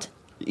 what?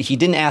 He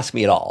didn't ask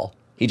me at all.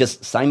 He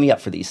just signed me up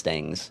for these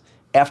things.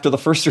 After the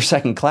first or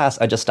second class,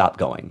 I just stopped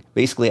going.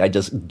 Basically, I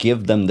just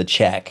give them the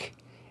check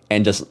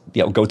and just,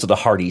 go to the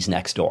Hardee's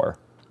next door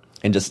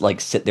and just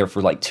like sit there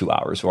for like 2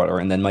 hours or whatever.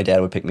 And then my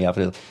dad would pick me up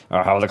and,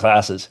 how are the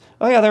classes?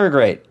 Oh yeah, they were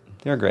great.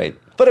 They were great.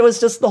 But it was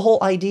just the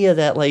whole idea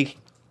that like,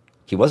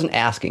 he wasn't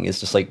asking. It's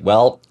just like,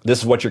 well, this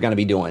is what you're going to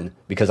be doing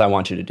because I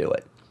want you to do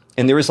it.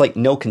 And there was like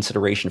no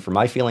consideration for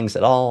my feelings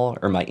at all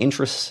or my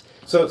interests.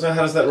 So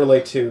how does that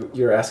relate to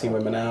your asking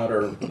women out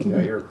or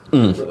your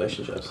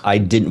relationships? I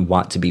didn't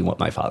want to be what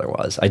my father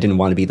was. I didn't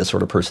want to be the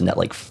sort of person that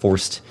like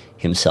forced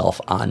himself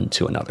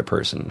onto another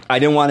person. I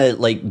didn't want to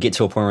like get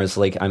to a point where it's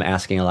like I'm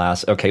asking a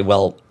lass, okay,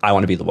 well, I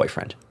want to be the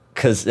boyfriend.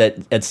 Because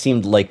it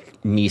seemed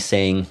like me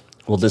saying,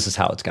 well, this is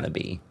how it's going to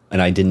be.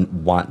 And I didn't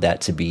want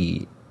that to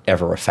be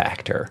ever a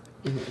factor.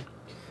 Mm-hmm.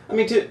 I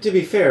mean, to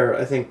be fair,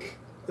 I think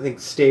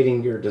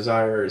stating your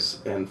desires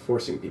and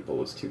forcing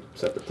people is two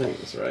separate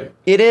things, right?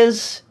 It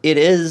is.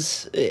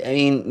 I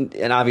mean,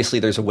 and obviously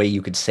there's a way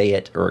you could say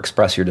it or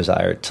express your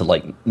desire to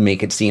like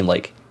make it seem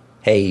like,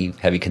 hey,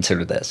 have you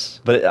considered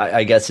this? But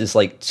I guess it's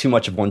like too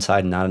much of one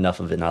side and not enough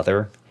of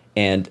another.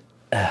 And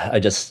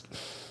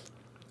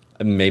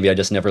maybe I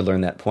just never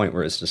learned that point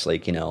where it's just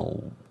like, this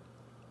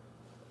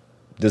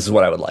is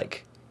what I would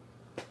like.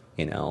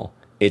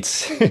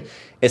 It's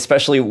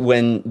especially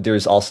when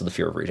there's also the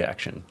fear of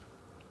rejection.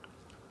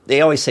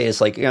 They always say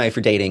it's like, if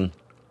you're dating,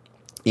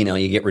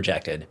 you get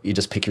rejected. You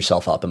just pick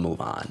yourself up and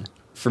move on.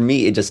 For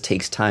me, it just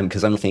takes time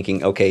because I'm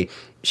thinking, okay,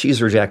 she's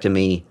rejected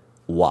me.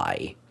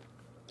 Why?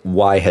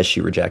 Why has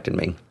she rejected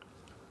me?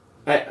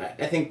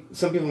 I think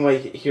some people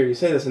might hear you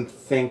say this and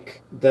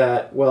think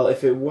that, well,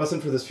 if it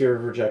wasn't for this fear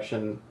of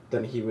rejection,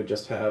 then he would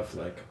just have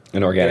like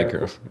an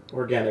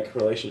organic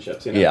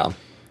relationships. Yeah.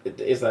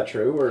 Is that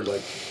true, or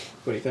like,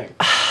 what do you think?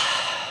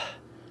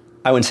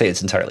 I wouldn't say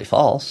it's entirely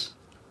false.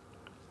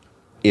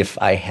 If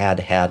I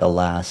had a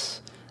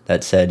lass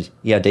that said,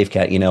 yeah,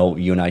 Davecat,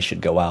 you and I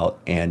should go out,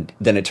 and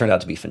then it turned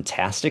out to be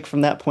fantastic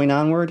from that point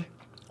onward,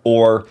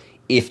 or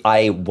if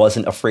I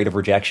wasn't afraid of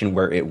rejection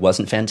where it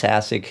wasn't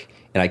fantastic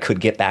and I could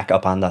get back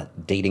up on the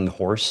dating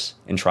horse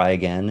and try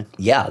again,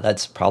 yeah,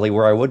 that's probably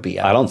where I would be.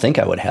 I don't think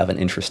I would have an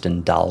interest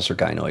in dolls or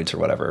gynoids or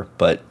whatever,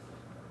 but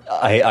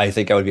I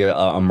think I would be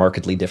a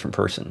markedly different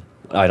person.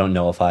 I don't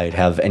know if I'd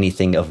have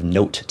anything of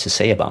note to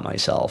say about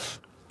myself.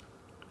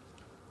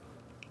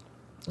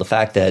 The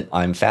fact that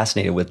I'm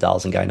fascinated with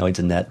dolls and gynoids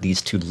and that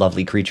these two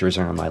lovely creatures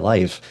are in my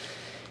life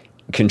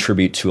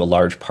contribute to a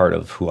large part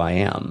of who I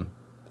am.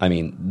 I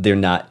mean, they're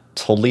not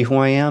totally who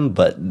I am,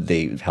 but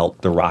they've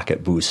helped the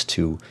rocket boost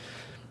to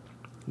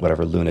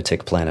whatever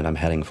lunatic planet I'm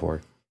heading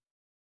for.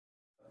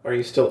 Are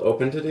you still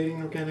open to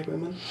dating organic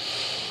women?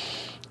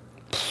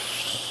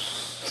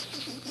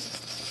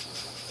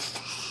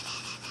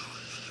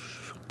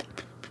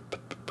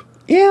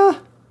 Yeah,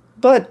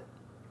 but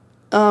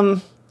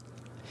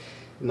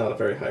not a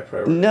very high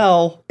priority.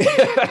 No.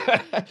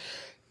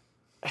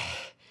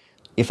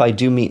 If I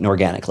do meet an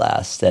organic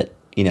lass that,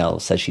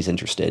 says she's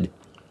interested,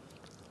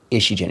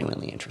 is she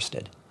genuinely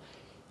interested?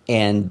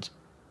 And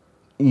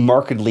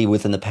markedly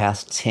within the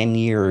past 10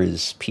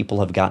 years, people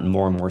have gotten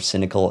more and more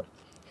cynical.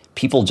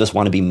 People just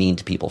want to be mean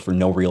to people for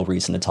no real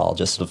reason at all,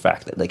 just the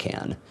fact that they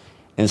can.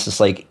 And it's just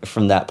like,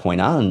 from that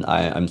point on,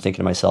 I'm thinking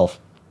to myself,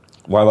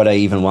 why would I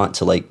even want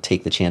to like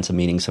take the chance of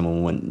meeting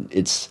someone when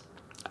it's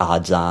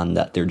odds on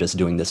that they're just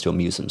doing this to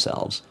amuse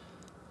themselves?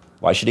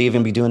 Why should I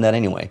even be doing that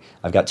anyway?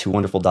 I've got two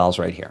wonderful dolls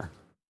right here.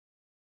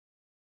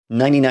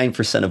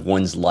 99% of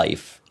one's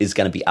life is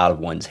going to be out of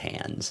one's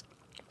hands.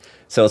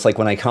 So it's like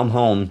when I come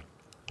home,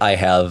 I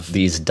have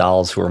these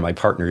dolls who are my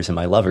partners and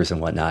my lovers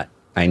and whatnot.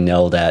 I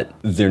know that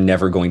they're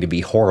never going to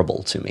be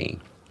horrible to me.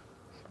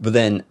 But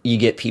then you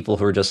get people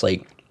who are just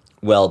like,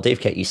 well,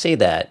 Davecat, you say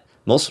that.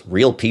 Most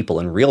real people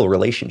in real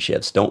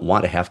relationships don't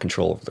want to have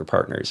control over their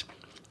partners.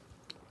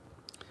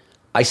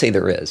 I say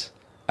there is.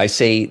 I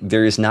say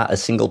there is not a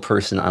single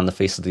person on the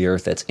face of the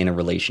earth that's in a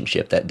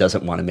relationship that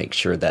doesn't want to make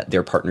sure that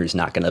their partner is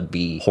not going to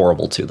be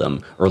horrible to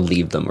them or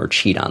leave them or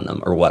cheat on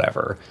them or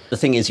whatever. The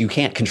thing is, you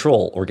can't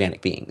control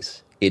organic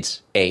beings.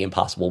 It's A,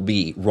 impossible,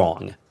 B,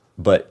 wrong.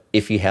 But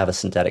if you have a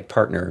synthetic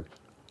partner,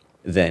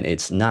 then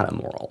it's not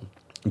immoral.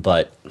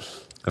 But,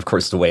 of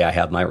course, the way I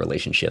have my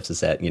relationships is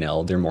that,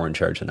 they're more in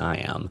charge than I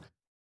am.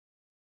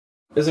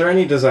 Is there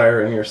any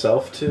desire in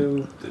yourself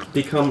to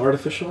become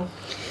artificial?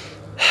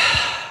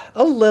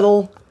 A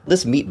little.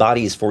 This meat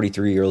body is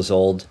 43 years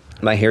old.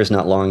 My hair's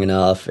not long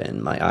enough,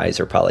 and my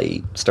eyes are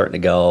probably starting to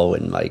go,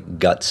 and my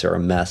guts are a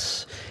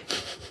mess.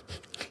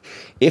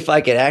 If I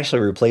could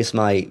actually replace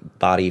my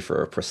body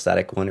for a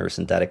prosthetic one or a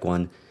synthetic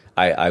one,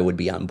 I would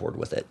be on board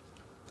with it.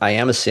 I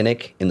am a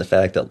cynic in the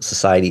fact that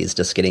society is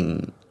just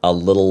getting a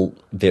little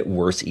bit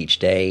worse each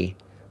day.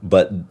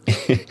 But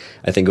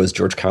I think it was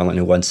George Carlin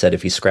who once said,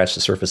 if you scratch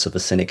the surface of a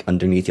cynic,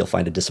 underneath you'll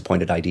find a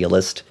disappointed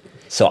idealist.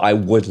 So I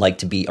would like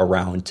to be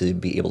around to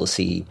be able to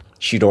see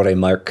Sidore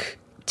Mark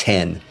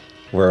 10,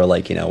 where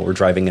we're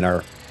driving in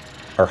our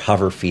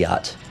hover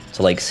Fiat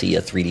to see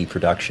a 3D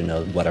production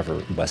of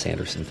whatever Wes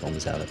Anderson film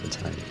is out at the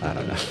time. I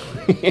don't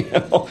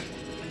know.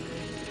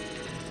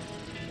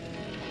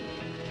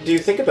 do you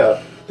think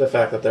about the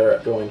fact that they're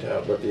going to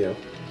outlive you?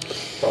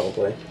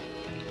 Probably.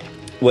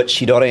 What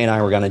Sidore and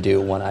I were going to do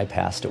when I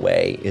passed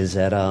away is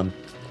that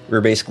we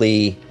were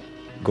basically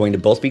going to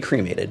both be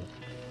cremated.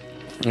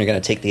 We're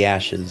going to take the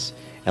ashes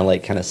and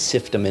like kind of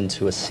sift them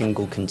into a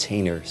single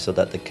container so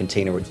that the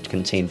container would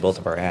contain both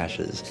of our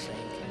ashes.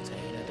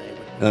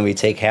 And then we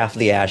take half of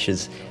the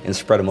ashes and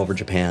spread them over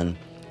Japan,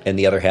 and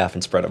the other half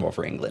and spread them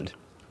over England.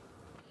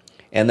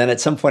 And then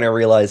at some point I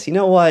realized, you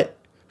know what?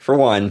 For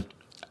one,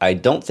 I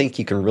don't think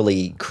you can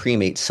really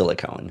cremate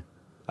silicone.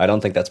 I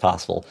don't think that's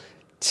possible.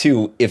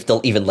 Two, if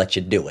they'll even let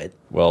you do it.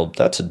 Well,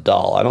 that's a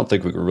doll. I don't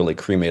think we could really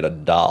cremate a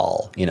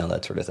doll. You know,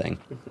 that sort of thing.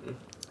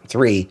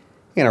 Three,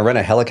 you're going to rent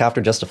a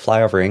helicopter just to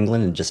fly over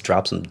England and just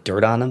drop some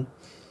dirt on them?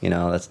 You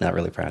know, that's not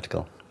really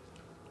practical.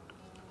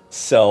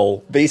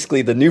 So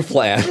basically the new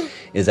plan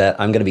is that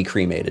I'm going to be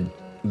cremated.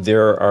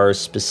 There are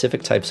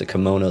specific types of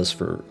kimonos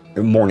for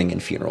mourning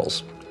and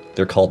funerals.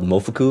 They're called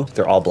mofuku.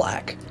 They're all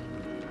black.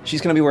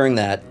 She's going to be wearing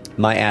that.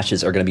 My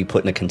ashes are going to be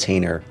put in a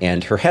container,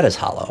 and her head is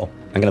hollow.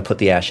 I'm going to put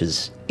the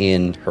ashes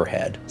in her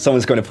head.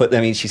 Someone's going to put,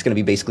 she's going to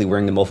be basically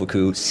wearing the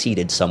mofuku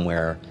seated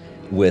somewhere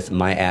with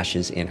my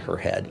ashes in her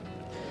head.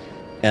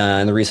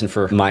 And the reason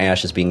for my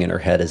ashes being in her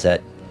head is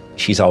that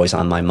she's always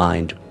on my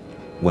mind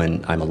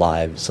when I'm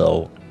alive,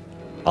 so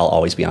I'll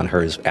always be on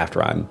hers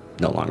after I'm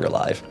no longer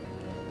alive.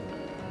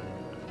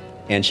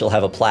 And she'll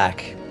have a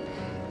plaque.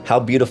 How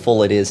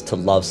beautiful it is to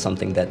love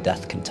something that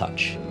death can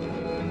touch.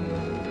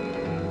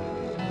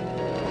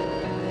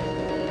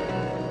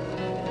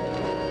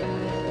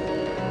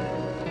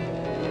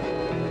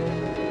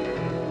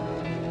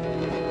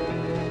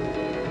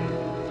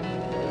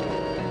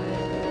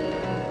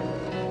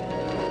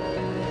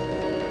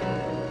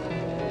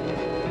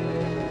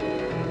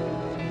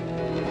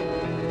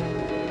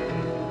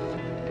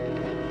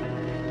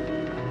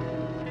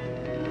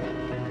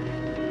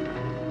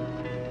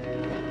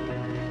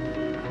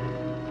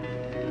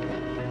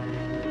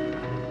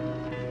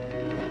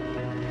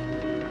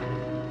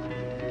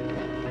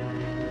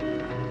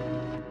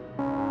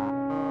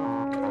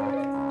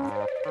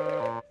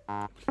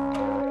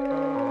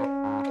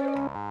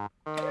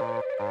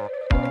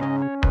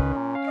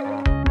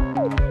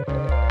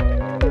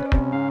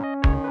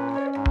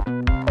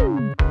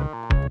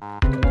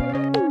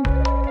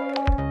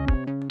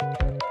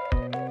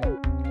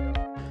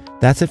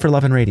 That's it for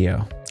Love and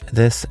Radio.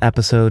 This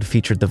episode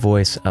featured the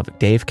voice of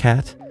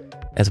Davecat,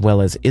 as well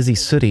as Izzy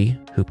Sooty,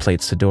 who played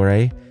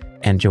Sidore,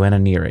 and Joanna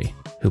Neary,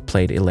 who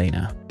played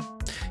Elena.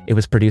 It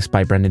was produced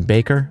by Brendan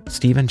Baker,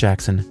 Stephen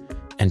Jackson,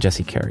 and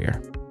Jesse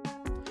Carrier.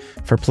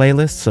 For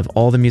playlists of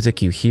all the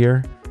music you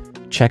hear,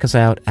 check us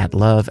out at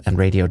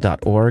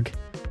loveandradio.org.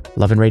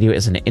 Love and Radio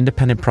is an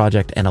independent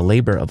project and a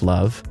labor of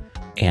love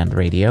and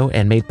radio,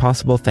 and made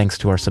possible thanks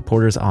to our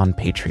supporters on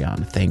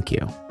Patreon. Thank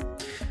you.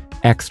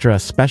 Extra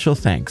special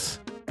thanks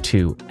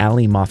to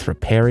Ali Mothra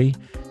Perry,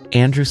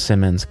 Andrew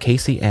Simmons,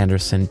 Casey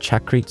Anderson,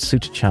 Chakrit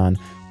Suchachan,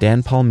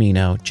 Dan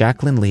Palmino,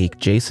 Jacqueline Leake,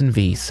 Jason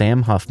V,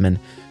 Sam Huffman,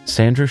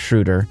 Sandra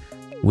Schroeder,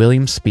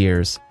 William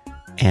Spears,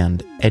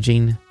 and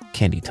Edging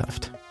Candy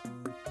Tuft.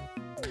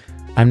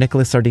 I'm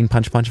Nicholas Sardine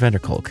Punch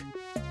Vanderkolk.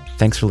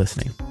 Thanks for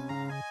listening.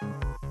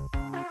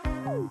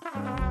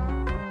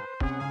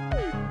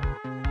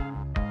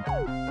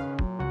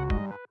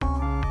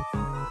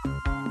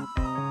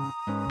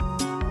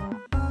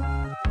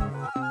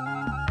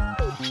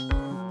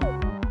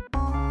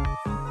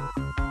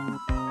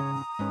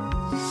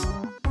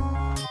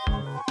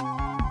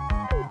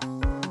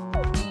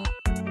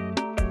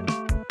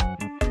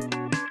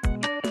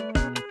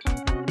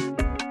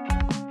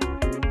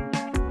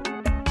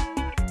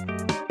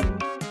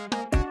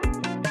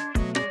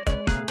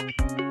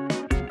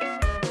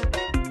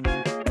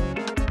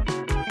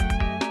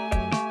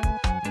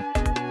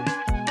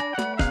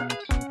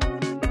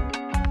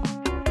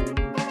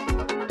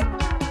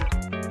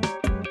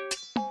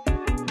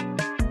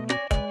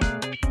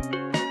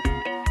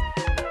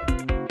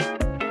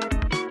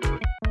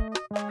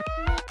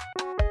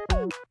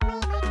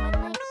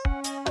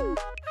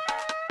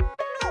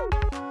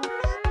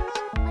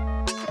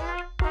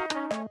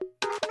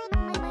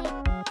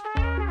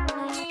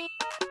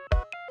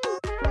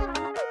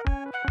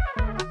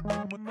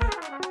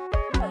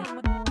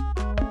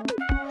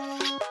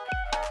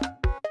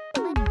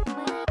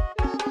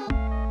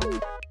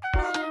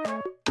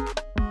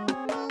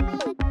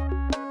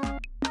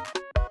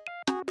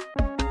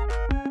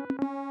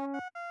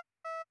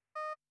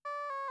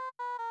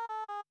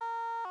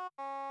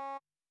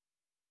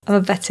 I'm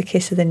a better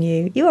kisser than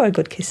you. You are a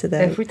good kisser, though.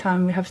 Every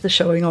time we have the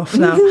showing off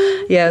now.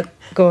 Yeah,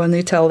 go on,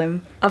 you tell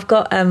him. I've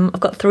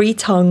got 3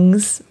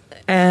 tongues,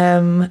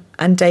 and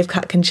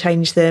Davecat can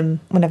change them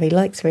whenever he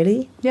likes,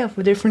 really. Yeah,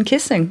 for different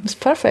kissing. It's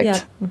perfect.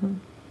 Yeah. Mm-hmm.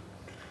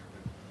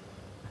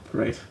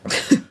 Great.